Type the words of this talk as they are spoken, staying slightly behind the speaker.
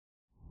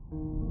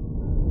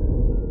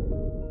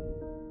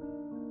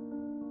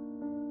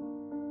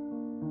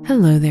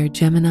Hello there,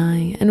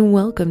 Gemini, and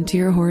welcome to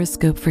your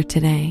horoscope for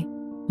today,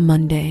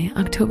 Monday,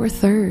 October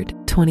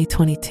 3rd,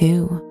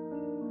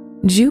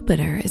 2022.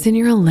 Jupiter is in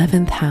your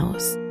 11th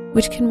house,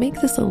 which can make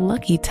this a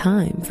lucky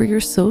time for your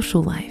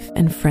social life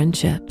and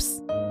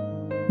friendships.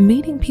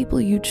 Meeting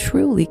people you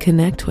truly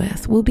connect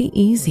with will be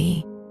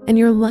easy, and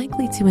you're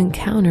likely to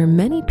encounter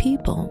many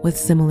people with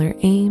similar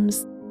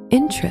aims,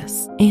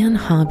 interests, and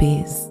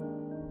hobbies.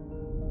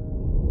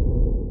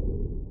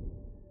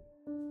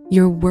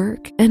 Your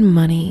work and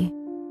money.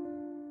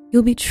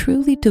 You'll be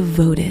truly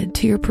devoted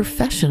to your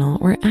professional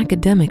or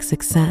academic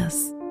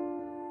success.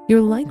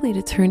 You're likely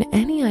to turn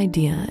any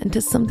idea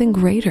into something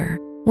greater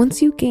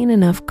once you gain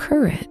enough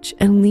courage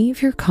and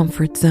leave your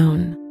comfort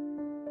zone.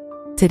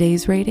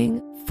 Today's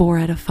rating, 4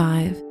 out of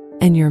 5,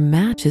 and your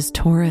match is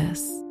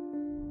Taurus.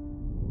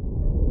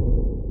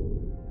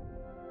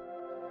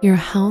 Your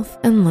health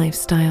and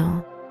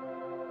lifestyle.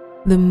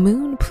 The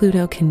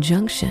Moon-Pluto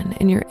conjunction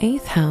in your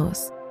 8th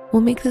house will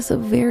make this a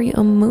very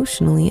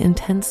emotionally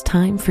intense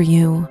time for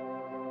you.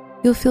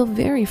 You'll feel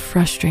very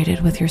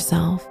frustrated with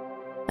yourself,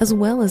 as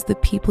well as the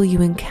people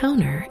you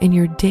encounter in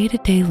your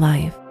day-to-day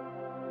life.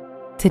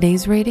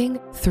 Today's rating,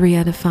 3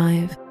 out of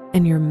 5,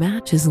 and your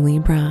match is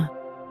Libra.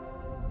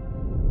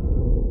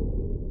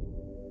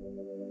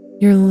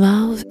 Your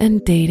love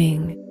and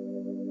dating.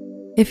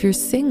 If you're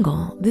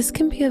single, this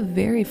can be a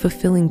very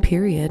fulfilling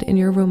period in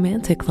your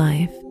romantic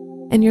life,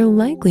 and you're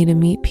likely to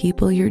meet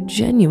people you're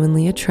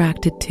genuinely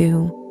attracted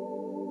to.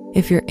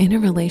 If you're in a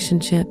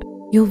relationship,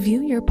 you'll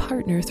view your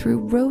partner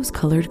through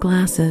rose-colored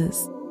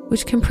glasses,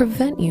 which can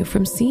prevent you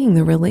from seeing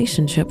the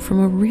relationship from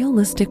a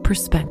realistic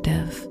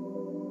perspective.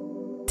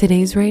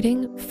 Today's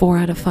rating, 4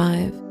 out of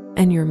 5,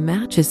 and your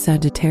match is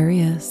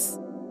Sagittarius.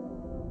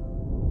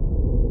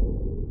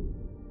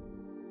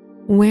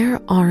 Wear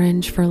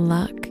orange for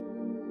luck.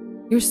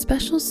 Your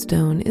special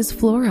stone is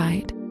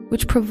fluorite,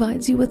 which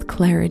provides you with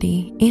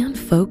clarity and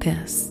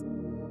focus.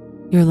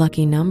 Your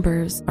lucky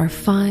numbers are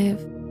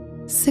 5,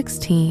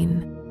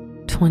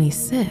 16,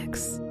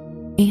 26,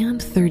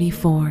 and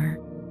 34.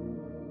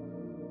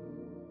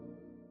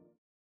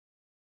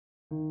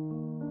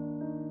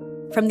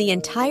 From the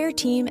entire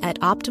team at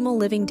Optimal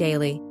Living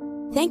Daily,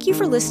 thank you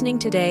for listening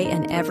today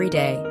and every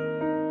day.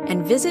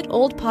 And visit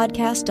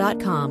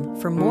oldpodcast.com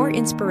for more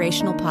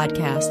inspirational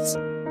podcasts.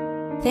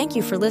 Thank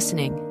you for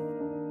listening.